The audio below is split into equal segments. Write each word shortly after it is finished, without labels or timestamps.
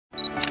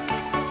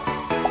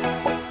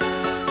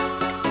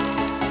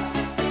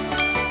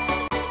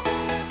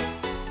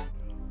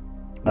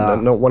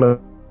Not one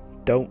of.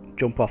 Don't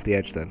jump off the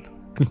edge then.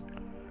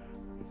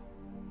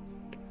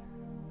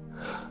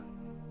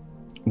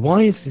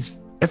 Why is this?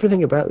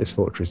 Everything about this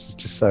fortress is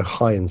just so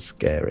high and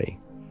scary.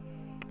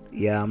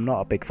 Yeah, I'm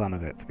not a big fan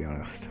of it, to be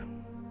honest.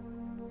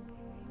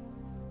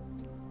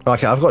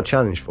 Okay, I've got a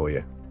challenge for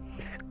you.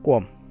 Go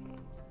on.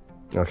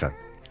 Okay.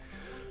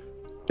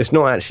 It's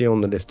not actually on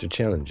the list of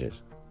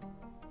challenges.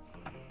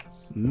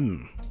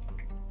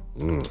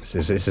 This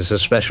is a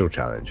special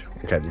challenge.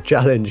 Okay, the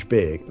challenge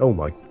being... Oh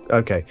my...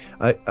 Okay,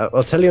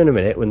 I'll tell you in a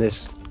minute when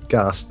this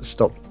Ghast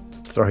stopped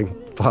throwing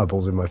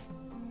fireballs in my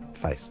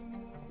face.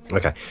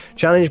 Okay,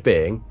 challenge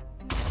being...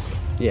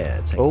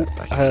 Yeah, take that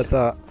back. I heard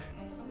that.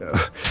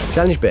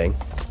 Challenge being...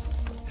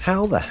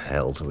 How the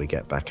hell do we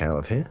get back out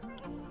of here?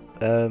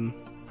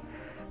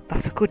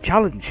 That's a good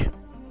challenge.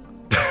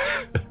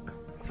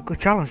 It's a good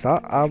challenge,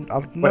 that.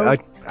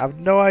 I've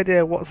no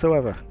idea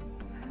whatsoever.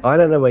 I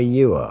don't know where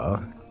you are,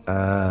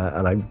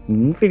 and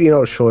I'm really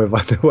not sure if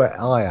I know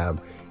where I am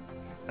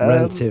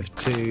relative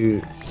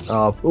to.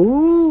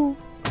 Ooh.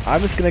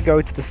 I'm just gonna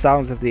go to the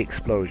sounds of the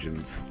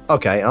explosions.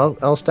 Okay,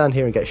 I'll stand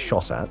here and get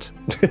shot at.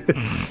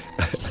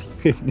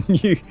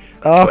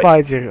 I'll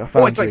find you.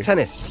 Oh, it's like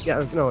tennis.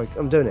 Yeah, no,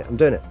 I'm doing it. I'm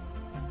doing it.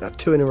 That's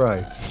 2 in a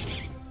row.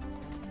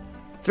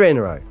 3 in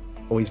a row.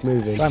 Oh, he's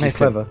moving. He's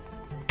clever.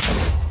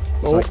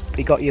 Oh,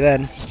 he got you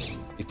then.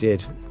 He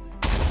did.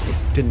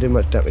 Didn't do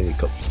much damage. He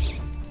got.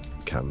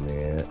 Come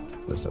here.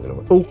 That's not gonna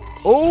work.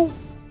 Oh!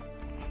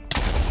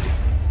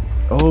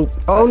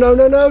 Oh,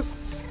 no!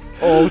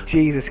 Oh,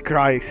 Jesus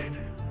Christ.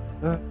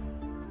 Oh,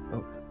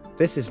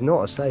 this is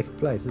not a safe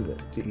place, is it?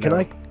 Can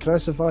I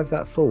survive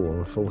that fall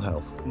on full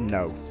health?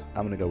 No.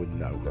 I'm gonna go with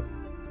no.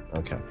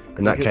 Okay.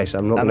 In that case,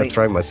 I'm not going to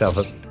throw myself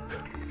at...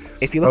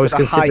 If you look at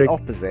the height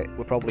opposite,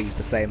 we're probably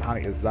the same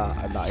height as that,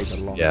 and that is a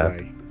long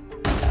way.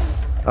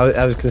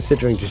 I was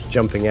considering just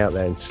jumping out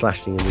there and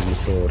slashing him with my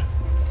sword.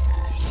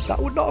 That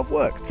would not have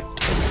worked.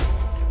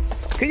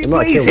 Can you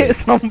please hit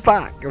some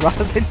back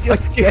rather than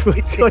just I'll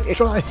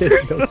try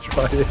it. I'll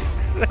try it.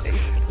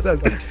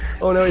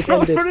 Oh no, it's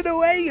ended. Running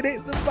away and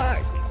hit some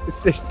back.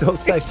 It's not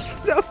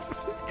safe.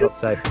 Not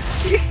safe.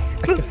 He's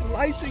just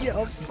lighting it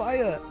on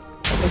fire.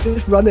 I'm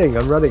just running.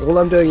 I'm running. All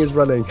I'm doing is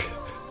running.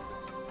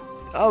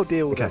 I'll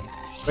deal with it.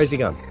 Where's he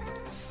gone?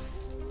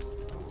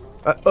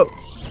 Oh,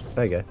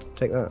 there you go.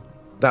 Take that.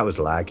 That was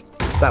lag.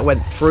 That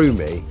went through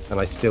me, and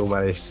I still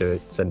managed to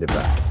send it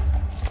back.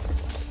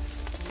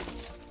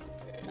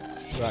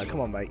 Right, come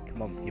on, mate.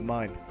 Come on, you're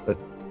mine.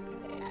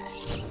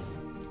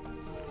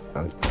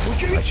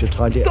 I should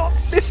tidy it. Stop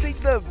missing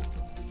them!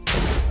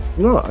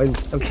 No, I'm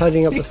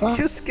tidying up the fire.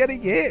 Just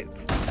getting hit.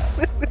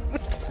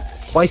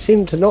 I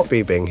seem to not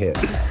be being hit.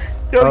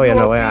 No, yeah,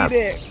 no, I am.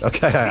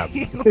 Okay, I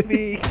am.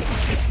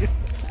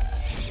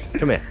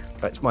 Come here.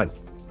 Right, it's mine.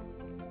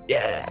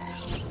 Yeah.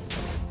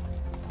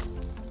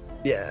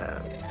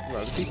 Yeah.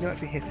 Right, see if you can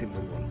actually hit him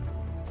with one.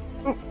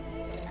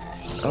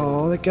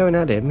 Oh, they're going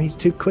at him. He's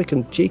too quick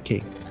and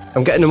cheeky.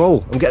 I'm getting them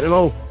all. I'm getting them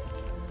all.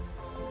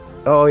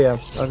 Oh, yeah.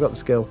 I've got the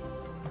skill.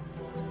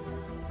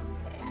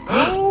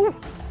 Oh!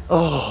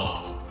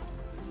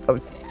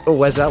 Oh,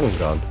 where's that one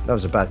gone? That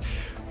was a bad...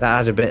 That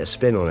had a bit of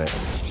spin on it.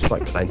 It's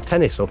like playing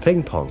tennis or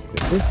ping pong.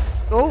 This is...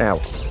 Oh. Ow.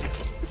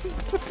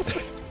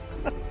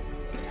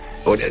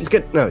 Oh, it's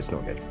good. No, it's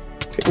not good.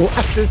 What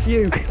does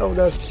you? Oh,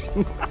 no.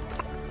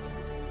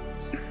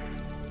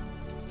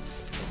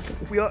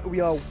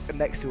 We are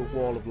next to a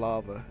wall of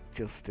lava,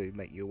 just to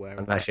make you aware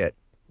of that. Shit.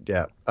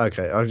 Yeah.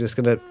 Okay, I'm just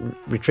going to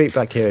retreat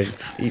back here and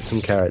eat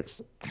some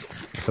carrots.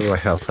 Some of my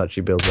health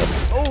actually builds up.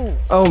 Oh!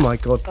 Oh, my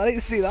God. I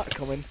didn't see that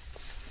coming.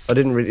 I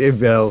didn't really...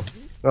 Well...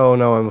 Oh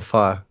no, I'm on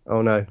fire.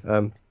 Oh no.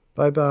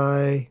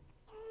 Bye-bye.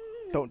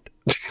 Don't.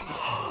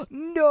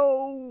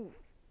 No!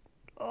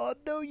 Oh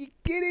no, you're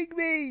kidding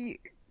me!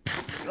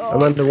 Oh,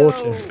 I'm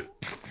underwater. No.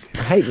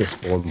 I hate this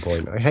spawn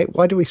point.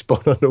 Why do we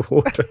spawn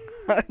underwater?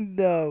 I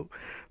know.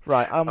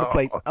 Right, I'm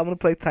gonna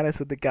play tennis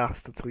with the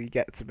Ghast until you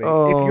get to me.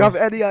 Oh. If you have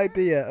any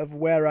idea of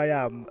where I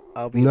am,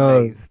 I'll be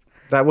amazed.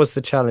 That was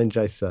the challenge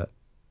I set.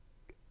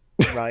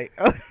 Right.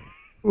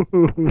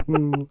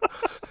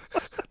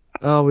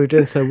 Oh, we were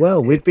doing so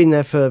well. We'd been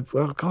there for,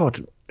 oh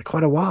God,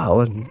 quite a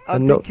while and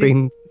not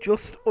been...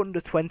 Just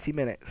under 20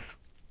 minutes.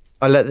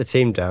 I let the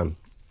team down.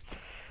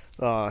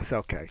 Oh, it's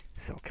okay.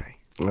 It's okay.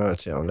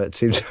 Right, yeah, I'll let the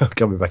team down.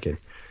 Coming back in.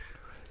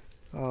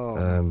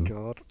 Oh, my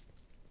God.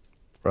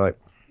 Right.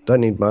 Don't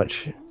need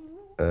much.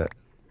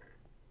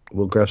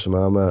 We'll grab some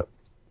armour.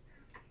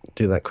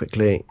 Do that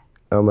quickly.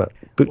 Armour.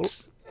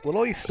 Boots. Well,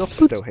 all your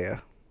stuff's still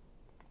here.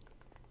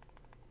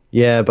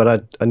 Yeah,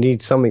 but I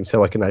need something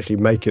so I can actually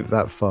make it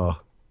that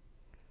far.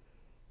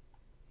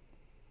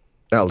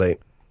 That'll do.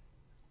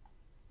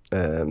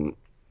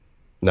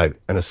 No,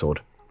 and a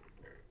sword.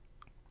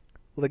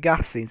 Well, the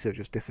Ghast seems to have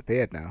just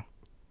disappeared now.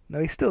 No,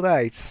 he's still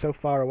there. He's just so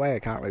far away I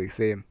can't really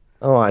see him.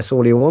 Oh, that's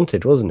all he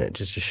wanted, wasn't it?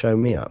 Just to show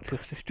me up.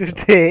 Just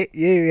to hit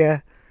you, yeah.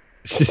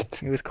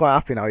 He was quite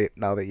happy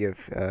now that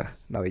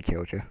he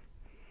killed you.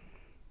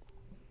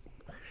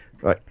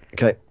 Right,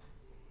 okay.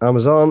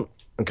 Armor's on.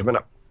 I'm coming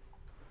up.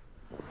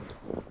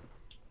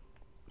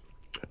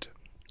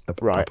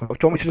 Right. Do you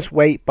want me to just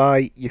wait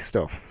by your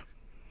stuff?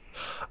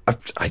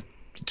 I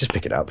just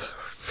pick it up.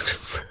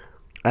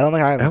 I don't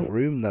think I have enough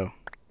room though.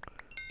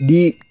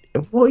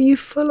 What are you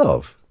full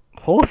of?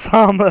 Horse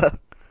armor.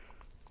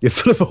 You're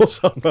full of horse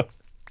armor.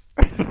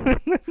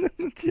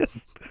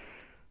 Just.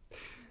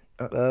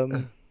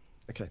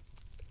 Okay.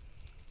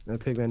 No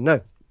pigman.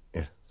 No.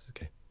 Yeah. It's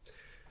okay.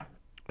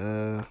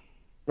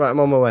 Right. I'm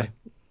on my way.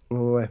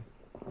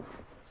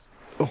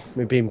 Oh,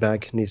 my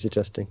beanbag needs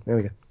adjusting. There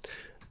we go.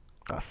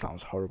 That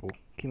sounds horrible.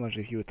 Can you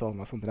imagine if you were talking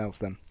about something else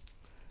then?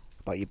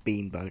 About your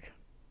beanbag.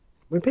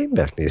 My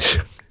beanbag needs.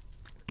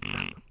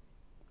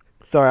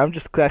 Sorry,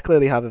 I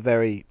clearly have a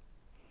very.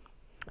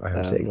 I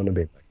am sitting on a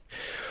beanbag.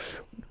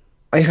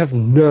 I have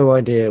no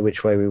idea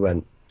which way we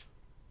went.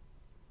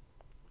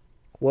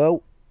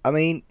 Well, I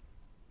mean,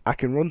 I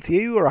can run to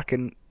you, or I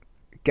can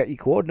get you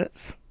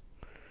coordinates.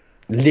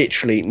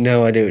 Literally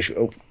no idea which.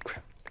 Oh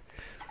crap!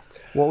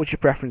 What would your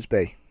preference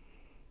be?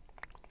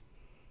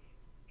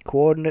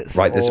 Coordinates.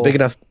 Right, there's a big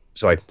enough.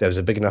 Sorry, there was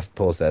a big enough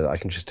pause there that I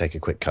can just take a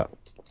quick cut.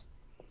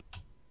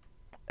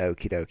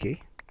 Okie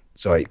dokie.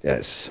 Sorry,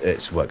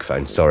 it's work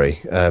phone.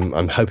 Sorry,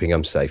 I'm hoping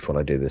I'm safe while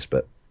I do this,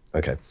 but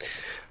okay.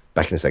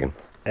 Back in a second.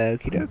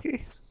 Okie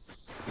dokie.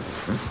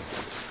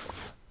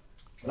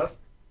 Hello?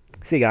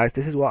 See, guys,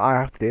 this is what I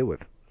have to deal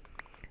with.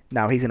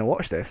 Now he's going to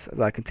watch this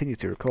as I continue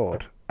to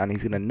record, and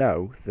he's going to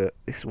know that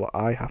this is what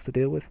I have to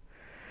deal with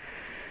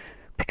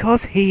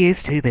because he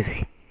is too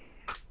busy.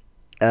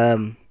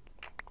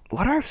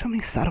 Why do I have so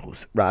many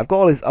saddles? Right, I've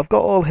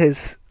got all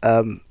his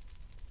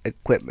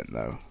equipment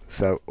though.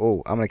 So,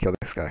 I'm gonna kill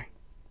this guy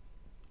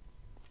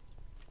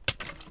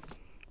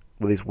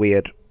with his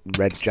weird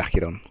red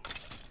jacket on.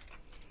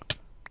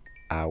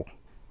 Ow.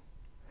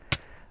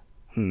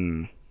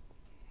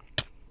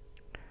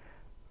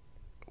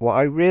 What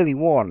I really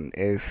want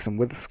is some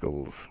wither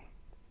skulls.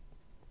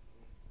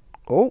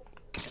 Oh,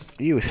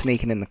 you were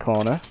sneaking in the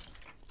corner.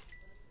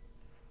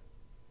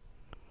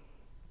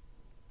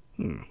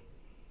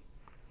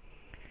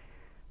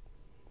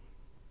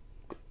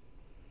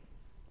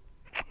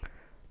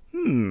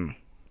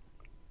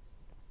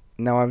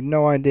 Now I've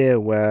no idea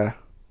where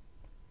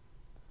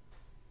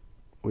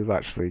we've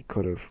actually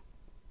could have,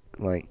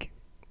 like,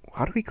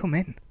 how do we come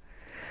in?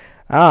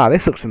 Ah,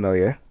 this looks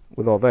familiar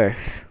with all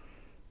this.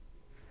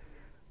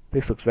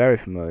 This looks very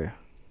familiar.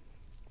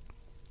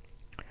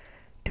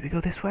 Did we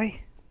go this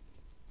way?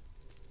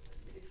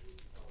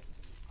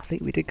 I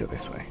think we did go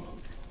this way.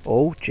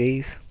 Oh,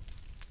 jeez.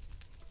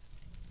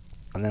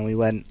 And then we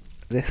went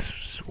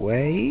this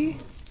way?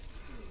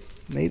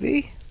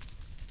 Maybe?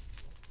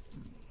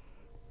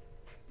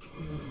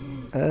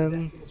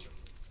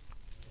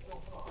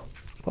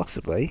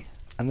 Possibly.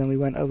 And then we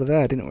went over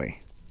there, didn't we?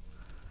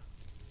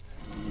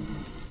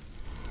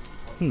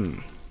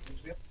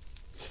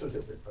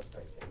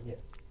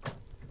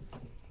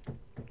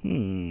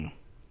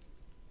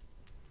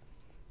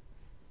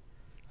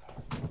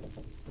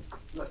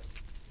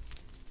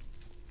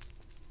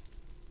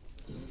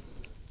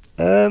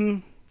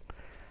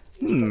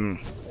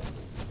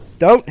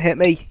 Don't hit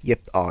me, you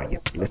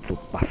little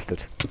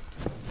bastard.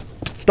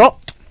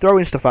 Stop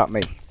throwing stuff at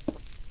me.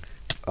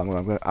 I'm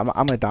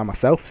gonna die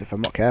myself if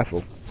I'm not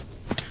careful.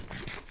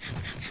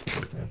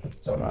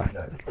 Right.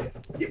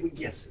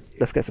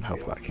 Let's get some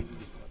health back.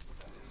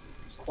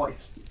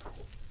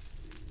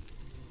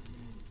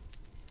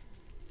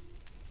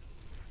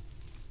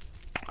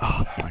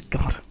 Oh my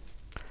god.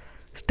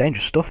 It's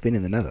dangerous stuff being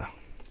in the Nether.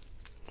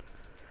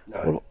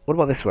 No. What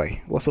about this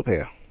way? What's up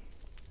here?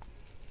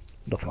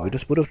 Nothing. I'll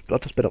just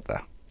been up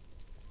there.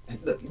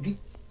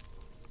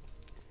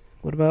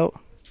 What about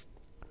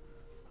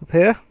up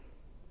here?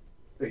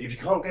 Look, if you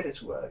can't get it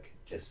to work,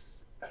 just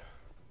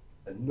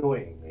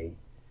annoyingly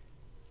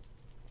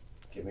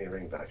give me a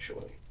ring back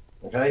shortly.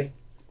 Okay?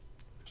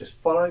 Just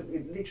follow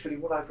literally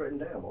what I've written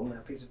down on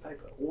that piece of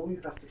paper. All you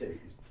have to do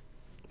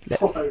is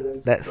follow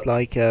those. Let's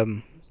like at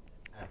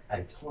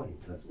a time.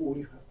 That's all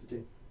you have to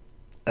do.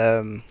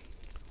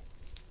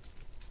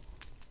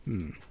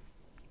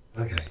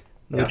 Okay.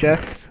 No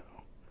chest.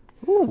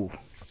 Ooh.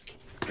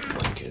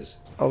 Fuckers.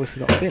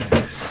 Obviously not been.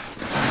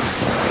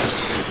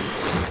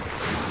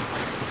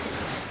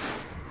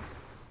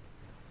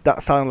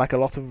 That sounded like a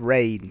lot of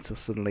rain, so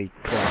suddenly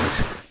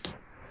clouds.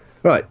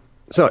 Right.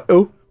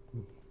 So,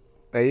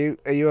 Are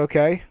you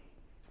okay?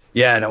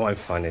 Yeah, no, I'm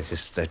fine. It's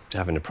just they're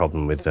having a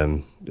problem with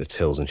the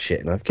tills and shit,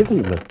 and I've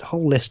given them a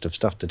whole list of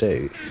stuff to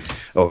do,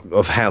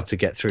 of how to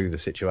get through the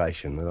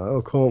situation. They're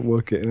like, I can't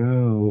work it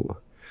out.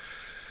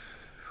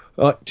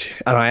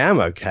 And I am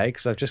okay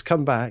because I've just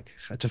come back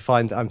to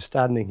find that I'm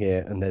standing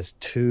here and there's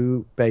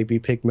two baby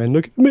pig men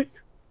looking at me.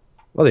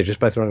 Well, they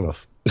just both ran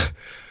off, but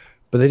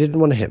they didn't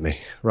want to hit me.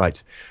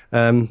 Right?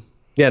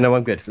 Yeah, no,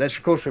 I'm good. Let's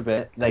record for a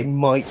bit. They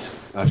might.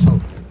 I've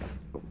told.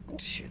 Oh,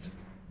 shit.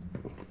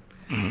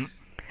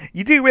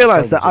 You do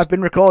realise that I've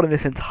been recording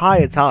this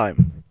entire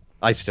time.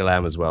 I still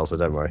am as well, so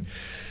don't worry.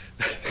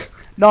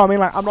 No, I mean,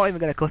 like, I'm not even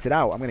going to cut it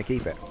out. I'm going to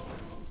keep it.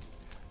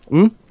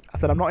 Hmm? I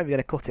said I'm not even going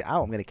to cut it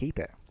out. I'm going to keep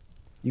it.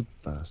 You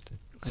bastard.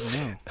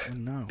 I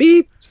know.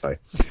 Beep. Sorry.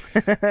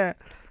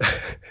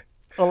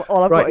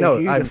 all I've Right, got no,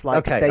 is you just like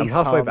okay, I'm face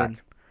halfway palming,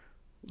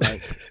 back.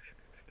 like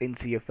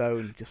into your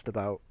phone, just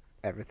about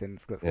everything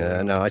that's going Yeah,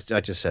 on. no, I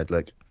just said,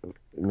 look,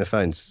 my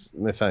phone's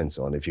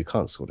on. If you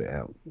can't sort it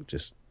out,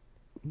 just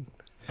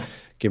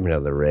give me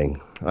another ring.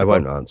 I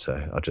won't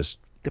answer. I'll just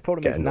The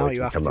problem get is now annoyed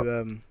you and have come up.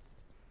 to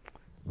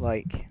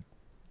like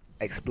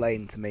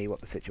explain to me what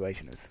the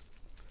situation is.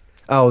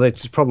 Oh,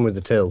 there's a problem with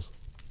the tills.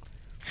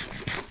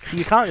 So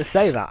you can't just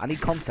say that. I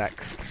need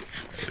context.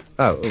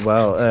 Oh,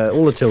 well,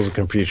 all the tills are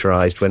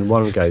computerized. When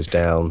one goes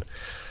down,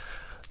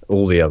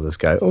 all the others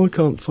go, oh, I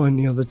can't find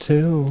the other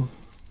till.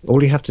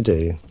 All you have to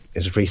do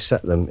is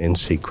reset them in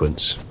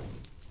sequence.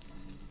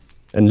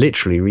 And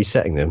literally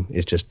resetting them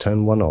is just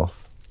turn one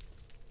off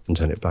and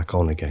turn it back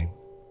on again.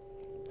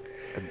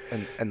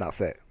 And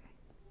that's it.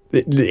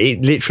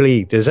 It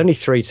literally, there's only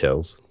 3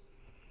 tills.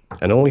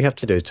 And all you have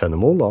to do is turn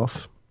them all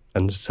off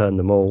and turn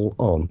them all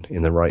on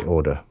in the right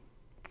order.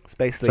 It's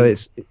basically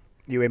So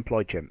you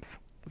employ chimps.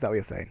 Is that what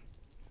you're saying?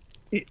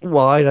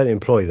 well, I don't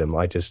employ them.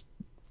 I just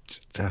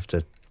have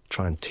to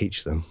try and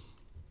teach them.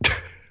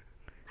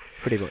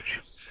 Pretty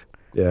much.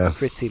 Yeah.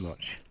 Pretty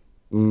much.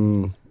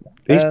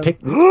 These baby pig.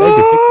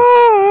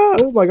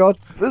 Oh my god.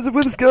 There's a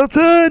wither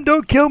skeleton!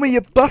 Don't kill me,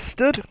 you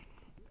bastard!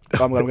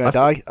 I'm gonna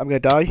die. I'm gonna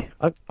die.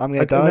 I'm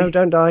gonna die. No,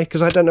 don't die,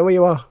 because I don't know where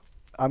you are.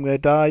 I'm gonna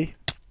die.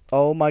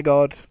 Oh my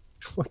god.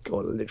 Oh my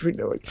god, I literally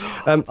know it.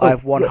 I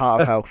have 1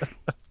 heart of health.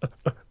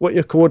 What are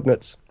your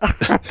coordinates?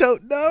 I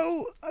don't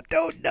know.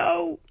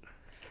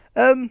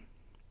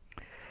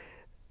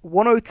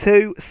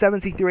 102,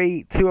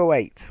 73,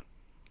 208.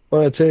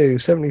 102,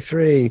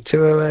 73,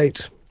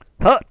 208.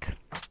 Hut!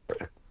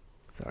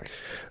 Sorry.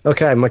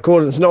 Okay, my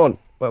coordinates not on.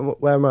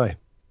 Where am I?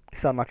 You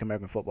sound like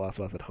American football, that's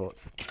why I said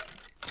huts.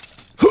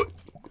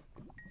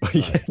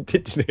 Yeah,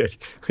 didn't you?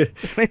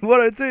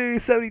 102,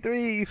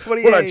 73,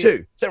 48.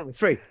 102,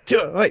 73,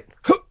 208.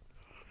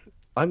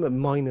 I'm at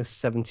minus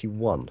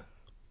 71.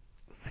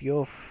 So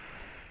you're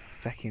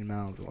fucking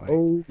miles away.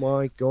 Oh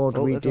my god,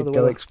 we there's did another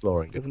go way.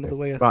 exploring. There's didn't another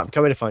we? way. Right, I'm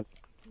coming to find.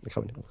 I'm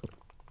coming.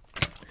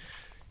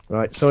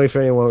 Right, sorry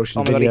for anyone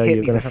watching Oh the my god, video. he hit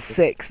You're me going for to have to.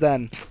 6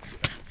 then.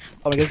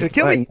 Oh my god, he's gonna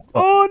kill Right, me.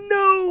 Oh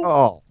no!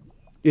 Oh,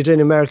 you're doing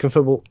American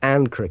football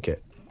and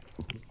cricket.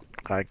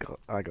 I got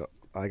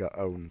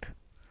owned.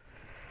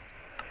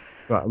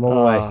 Right, I'm on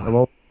the way. I'm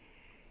on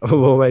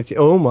the way.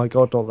 Oh my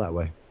god, not that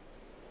way.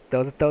 There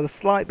was a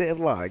slight bit of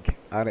lag,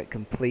 and it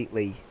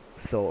completely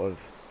sort of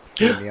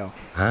threw me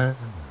off. Ah,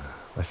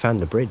 I found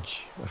the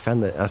bridge. I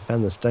found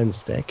the stone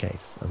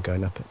staircase. I'm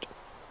going up it.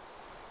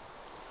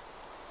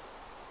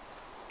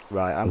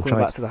 Right, I'm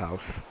coming back to the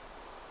house.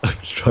 I'm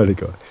just trying to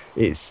go.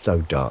 It's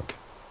so dark.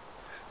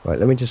 Right,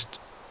 let me just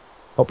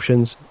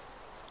options.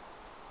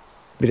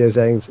 Video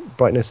settings,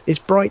 brightness. It's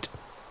bright.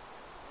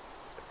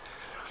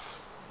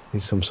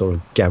 Need some sort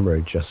of gamma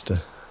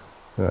adjuster.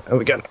 Right, and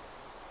we're going.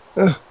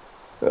 I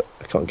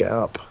can't get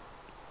up.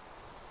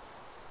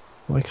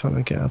 Why can't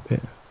I get up here?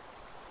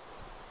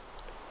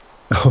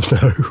 Oh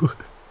no!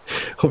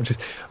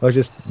 I'm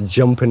just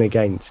jumping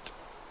against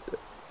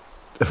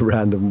a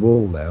random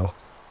wall now.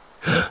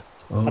 I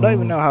don't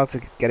even know how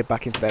to get it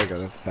back into there.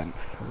 There's a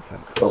fence.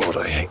 God,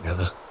 I hate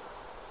Nether.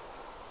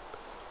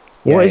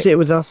 Yeah, What is it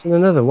with us and the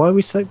Nether? Why are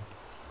we so?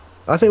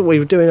 I think we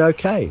were doing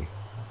okay.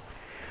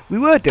 We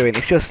were doing.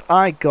 It's just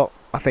I got,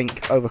 I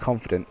think,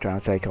 overconfident trying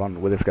to take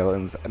on wither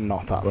skeletons and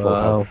not at full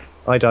health.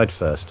 I died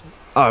first.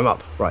 Oh, I'm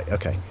up. Right,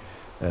 okay.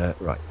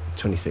 Right,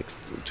 26.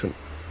 20.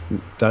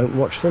 Don't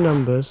watch the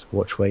numbers.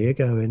 Watch where you're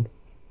going.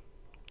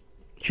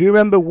 Do you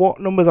remember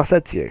what numbers I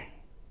said to you?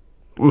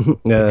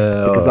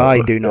 Because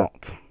I do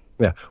not.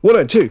 Yeah.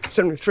 102,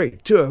 73,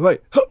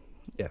 208. Huh.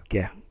 Yeah.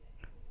 Yeah.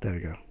 There we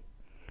go.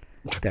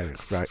 There we go.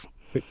 Right.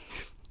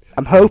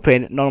 I'm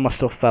hoping none of my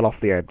stuff fell off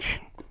the edge.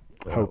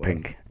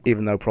 Hoping. Well.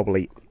 Even though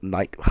probably,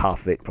 like,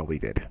 half of it probably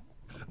did.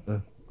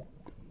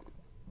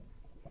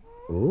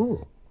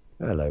 Ooh.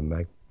 Hello,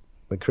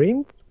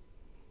 McCream.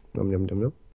 Nom nom nom nom.